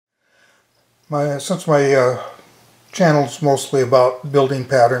Since my channel's mostly about building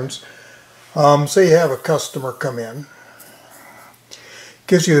patterns, say you have a customer come in,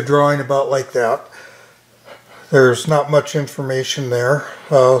 gives you a drawing about like that. There's not much information there.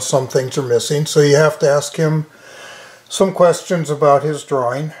 Some things are missing, so you have to ask him some questions about his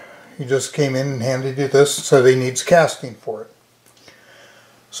drawing. He just came in and handed you this and said he needs casting for it.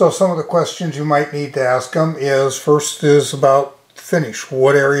 So some of the questions you might need to ask him is, first is about finish.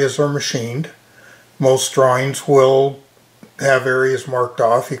 What areas are machined? Most drawings will have areas marked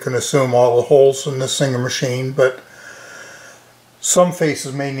off. You can assume all the holes in this thing are machined, but some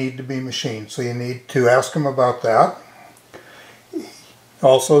faces may need to be machined, so you need to ask him about that.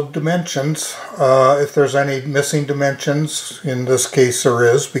 Also dimensions, if there's any missing dimensions. In this case there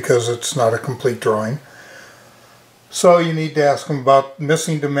is, because it's not a complete drawing. So you need to ask him about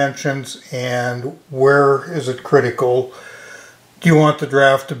missing dimensions and where is it critical. Do you want the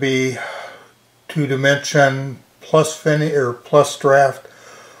draft to be 2-dimension plus finish or plus draft,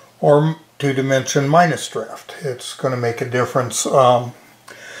 or 2-dimension minus draft? It's going to make a difference,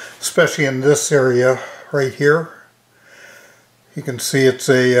 especially in this area right here. You can see it's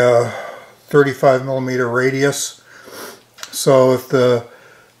a 35 millimeter radius. So if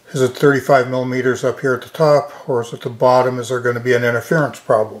is it 35 millimeters up here at the top, or is it the bottom? Is there going to be an interference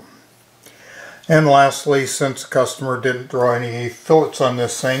problem? And lastly, since the customer didn't draw any fillets on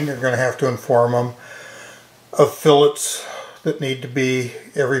this thing, you're going to have to inform them of fillets that need to be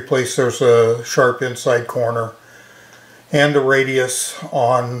every place there's a sharp inside corner, and a radius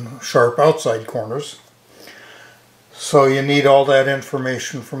on sharp outside corners. So you need all that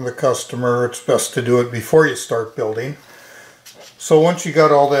information from the customer. It's best to do it before you start building. So once you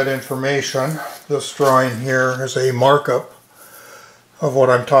got all that information, this drawing here is a markup of what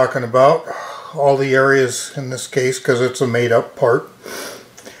I'm talking about. All the areas in this case, because it's a made-up part,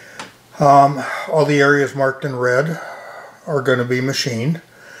 all the areas marked in red are going to be machined.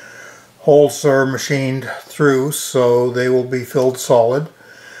 Holes are machined through, so they will be filled solid.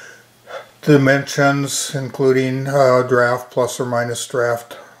 Dimensions, including draft, plus or minus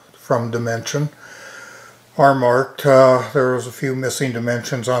draft from dimension, are marked. There was a few missing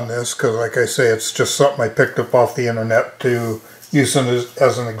dimensions on this because, like I say, it's just something I picked up off the internet to use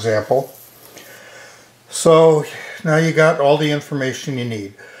as an example. So now you got all the information you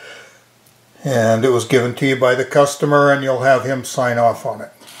need, and it was given to you by the customer, and you'll have him sign off on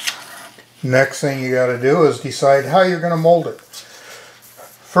it. Next thing you got to do is decide how you're going to mold it.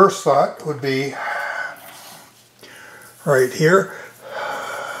 First thought would be right here,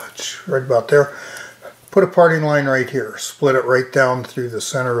 right about there. Put a parting line right here. Split it right down through the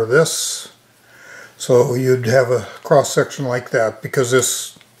center of this, so you'd have a cross section like that, because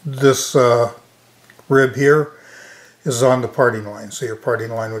this rib here is on the parting line, so your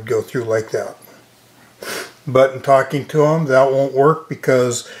parting line would go through like that. But in talking to them, that won't work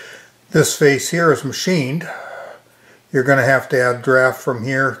because this face here is machined. You're going to have to add draft from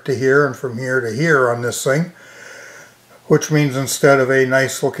here to here and from here to here on this thing, which means instead of a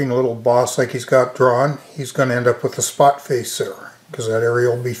nice looking little boss like he's got drawn, he's going to end up with a spot face there, because that area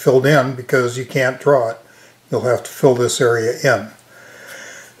will be filled in because you can't draw it. You'll have to fill this area in.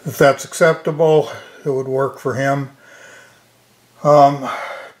 If that's acceptable, it would work for him.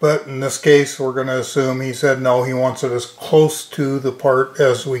 But in this case, we're going to assume he said no, he wants it as close to the part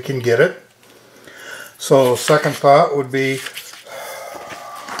as we can get it. So second thought would be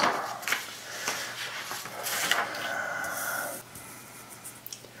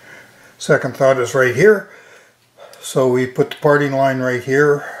is right here. So we put the parting line right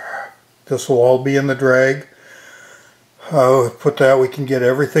here. This will all be in the drag. Put that, we can get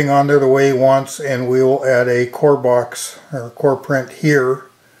everything on there the way he wants, and we will add a core box or core print here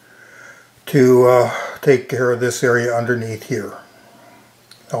to take care of this area underneath here.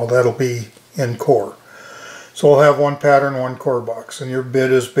 All that'll be in core. So we'll have one pattern, one core box, and your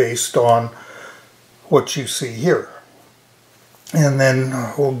bid is based on what you see here. And then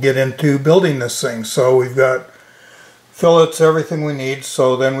we'll get into building this thing. So we've got fillets, everything we need.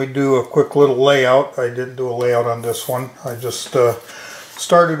 So then we do a quick little layout. I didn't do a layout on this one. I just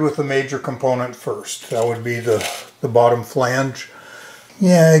started with the major component first. That would be the bottom flange.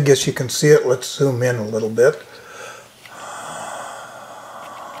 Yeah, I guess you can see it. Let's zoom in a little bit.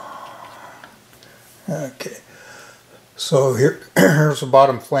 Okay, so here's the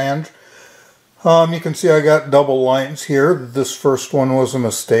bottom flange. You can see I got double lines here. This first one was a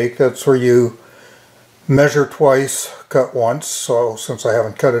mistake. That's where you measure twice, cut once. So since I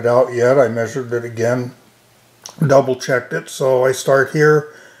haven't cut it out yet, I measured it again, double checked it. So I start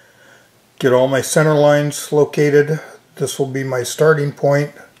here, get all my center lines located. This will be my starting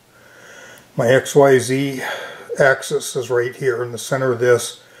point. My XYZ axis is right here in the center of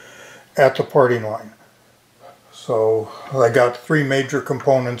this at the parting line. So I got 3 major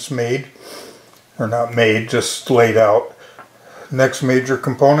components made, or not made, just laid out. Next major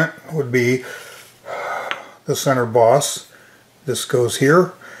component would be the center boss. This goes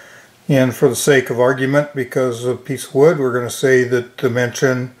here, and for the sake of argument, because of a piece of wood, we're going to say that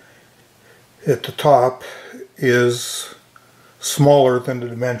dimension at the top is smaller than the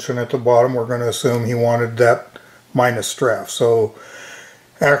dimension at the bottom. We're going to assume he wanted that minus draft. So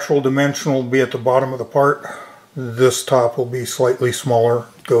actual dimension will be at the bottom of the part. This top will be slightly smaller,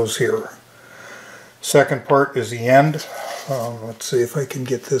 goes here. Second part is the end. Let's see if I can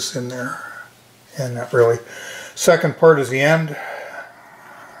get this in there. And not really. Second part is the end.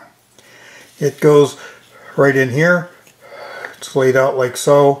 It goes right in here. It's laid out like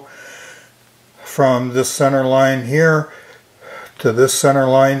so. From this center line here to this center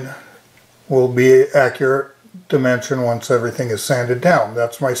line will be accurate dimension once everything is sanded down.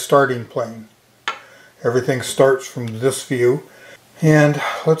 That's my starting plane. Everything starts from this view. And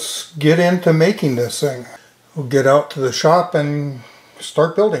let's get into making this thing. We'll get out to the shop and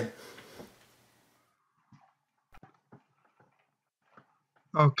start building.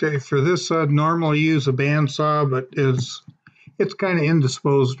 Okay, for this I'd normally use a bandsaw, but it's kind of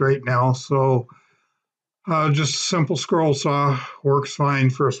indisposed right now, so just a simple scroll saw works fine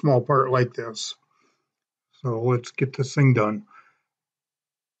for a small part like this. So let's get this thing done.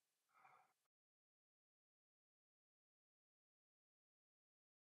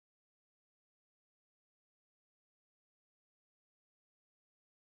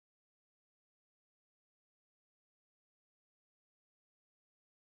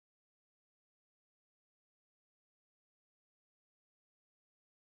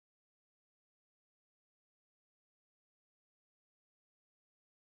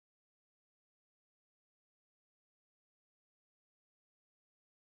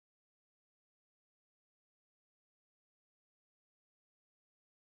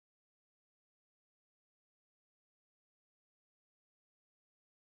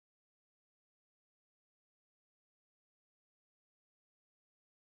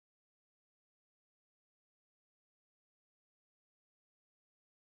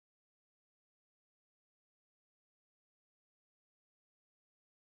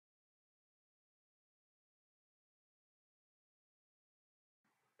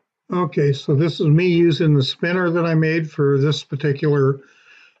 Okay, so this is me using the spinner that I made for this particular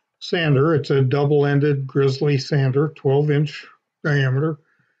sander. It's a double-ended grizzly sander, 12-inch diameter.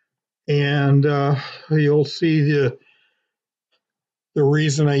 And you'll see the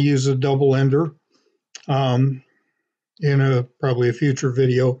reason I use a double ender in probably a future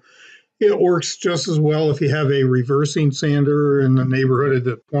video. It works just as well if you have a reversing sander in the neighborhood of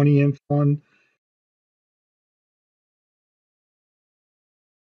the 20-inch one.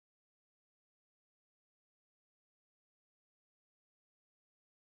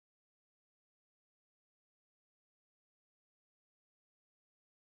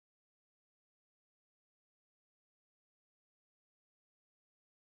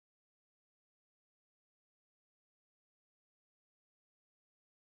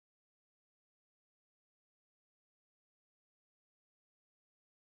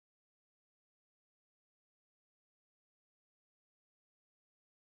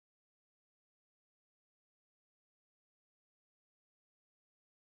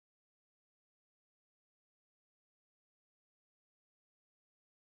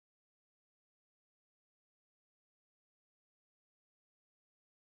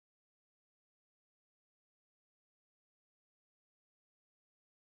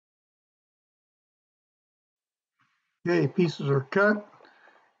 Okay, pieces are cut.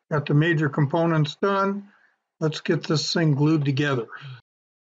 Got the major components done. Let's get this thing glued together.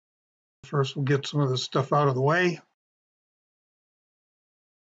 First, we'll get some of this stuff out of the way.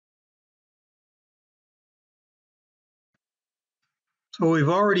 So we've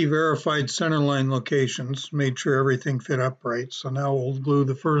already verified centerline locations, made sure everything fit upright. So now we'll glue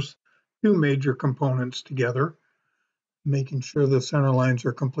the first 2 major components together, making sure the center lines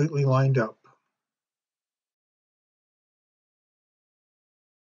are completely lined up.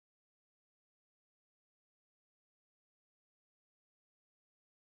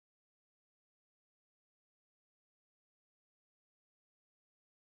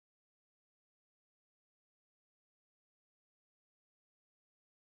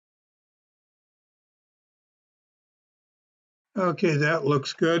 Okay, that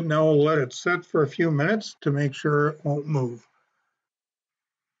looks good. Now we'll let it set for a few minutes to make sure it won't move.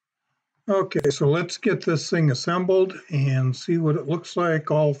 Okay, so let's get this thing assembled and see what it looks like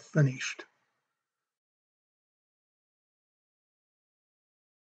all finished.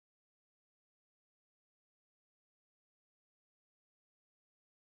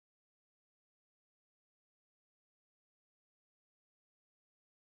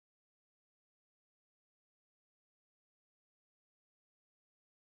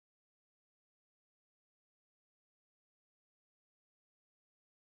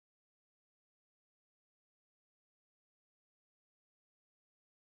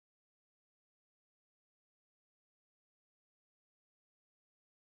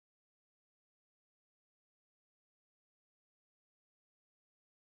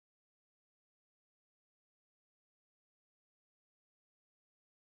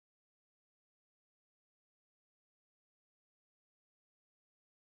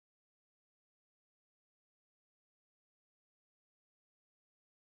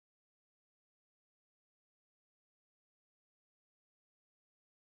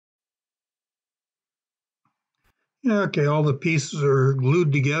 Okay, all the pieces are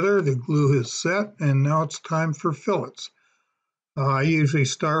glued together, the glue is set, and now it's time for fillets. I usually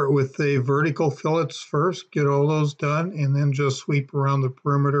start with the vertical fillets first, get all those done, and then just sweep around the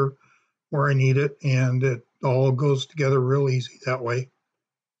perimeter where I need it, and it all goes together real easy that way.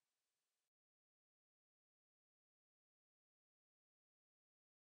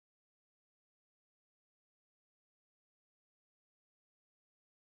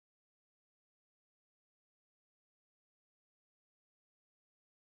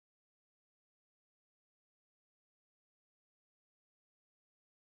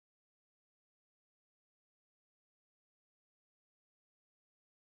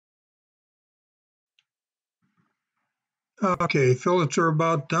 Okay, fillets are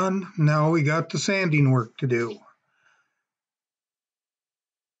about done. Now we got the sanding work to do.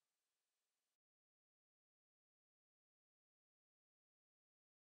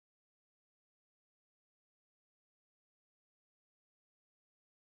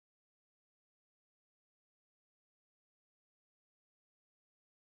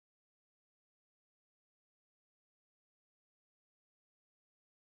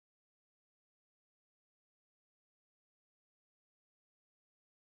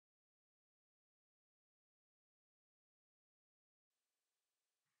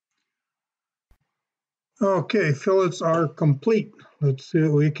 Okay, fillets are complete. Let's see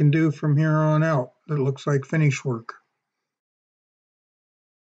what we can do from here on out. It looks like finish work.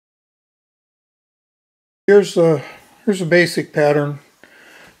 Here's a basic pattern.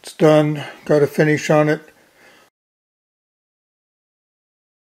 It's done. Got a finish on it.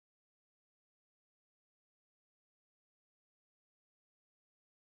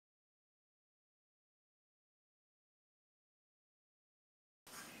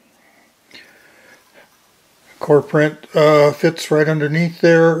 Core print fits right underneath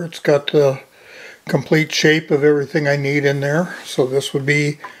there. It's got the complete shape of everything I need in there. So this would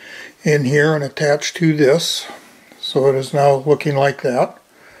be in here and attached to this. So it is now looking like that.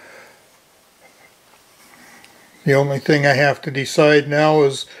 The only thing I have to decide now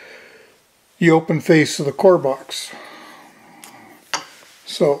is the open face of the core box.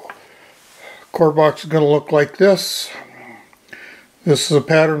 So core box is going to look like this. This is a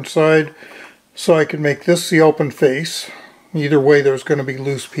pattern side, so I can make this the open face. Either way there's going to be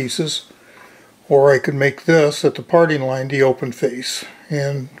loose pieces. Or I could make this at the parting line the open face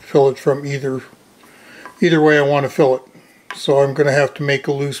and fill it from either way I want to fill it. So I'm going to have to make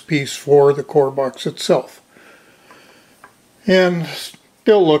a loose piece for the core box itself. And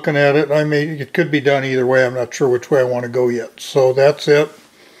still looking at it, it could be done either way. I'm not sure which way I want to go yet. So that's it.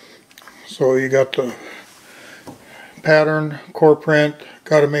 So you got the pattern, core print,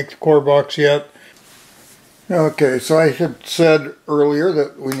 got to make the core box yet. Okay, so I had said earlier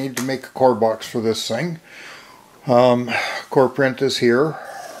that we need to make a core box for this thing. Core print is here,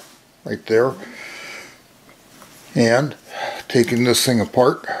 right there. And taking this thing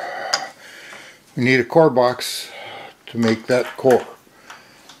apart, we need a core box to make that core.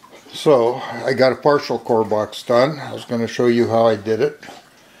 So I got a partial core box done. I was going to show you how I did it.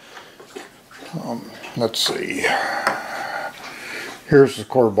 Let's see. Here's the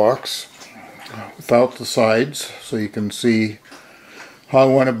core box without the sides, so you can see how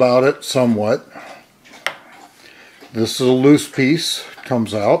I went about it somewhat. This is a loose piece,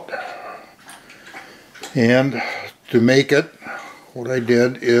 comes out, and to make it, what I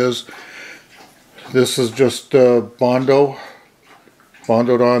did is, this is just bondoed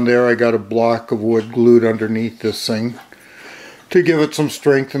on there. I got a block of wood glued underneath this thing to give it some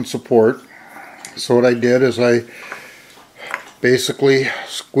strength and support. So what I did is I basically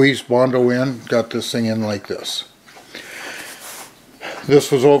squeezed bondo in, got this thing in like this.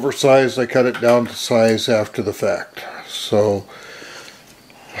 This was oversized. I cut it down to size after the fact. So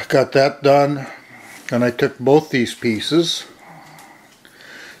I got that done, and I took both these pieces,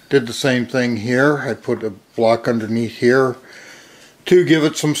 did the same thing here. I put a block underneath here to give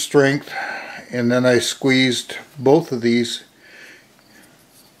it some strength, and then I squeezed both of these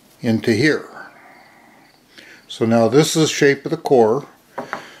into here. So now this is the shape of the core.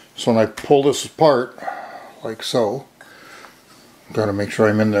 So when I pull this apart, like so, got to make sure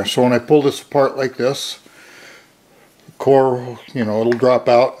I'm in there. So when I pull this apart like this, the core, it'll drop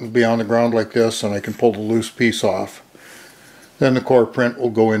out and be on the ground like this, and I can pull the loose piece off. Then the core print will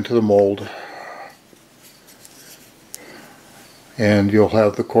go into the mold, and you'll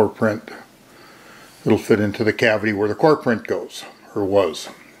have the core print. It'll fit into the cavity where the core print goes, or was.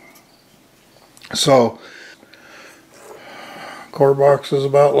 So core box is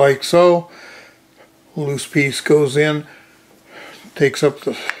about like so. Loose piece goes in, takes up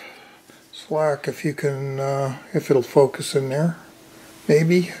the black, if you can, if it'll focus in there,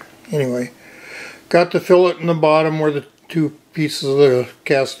 maybe. Anyway, got the fillet in the bottom where the two pieces of the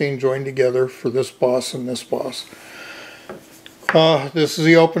casting join together for this boss and this boss. This is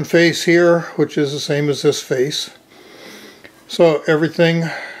the open face here, which is the same as this face. So everything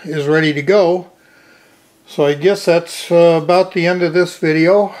is ready to go. So I guess that's about the end of this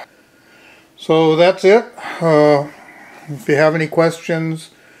video. So that's it. If you have any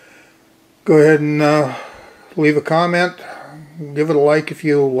questions, go ahead and leave a comment. Give it a like if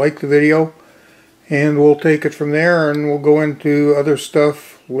you like the video. And we'll take it from there, and we'll go into other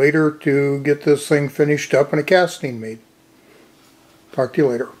stuff later to get this thing finished up and a casting made. Talk to you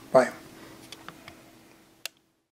later. Bye.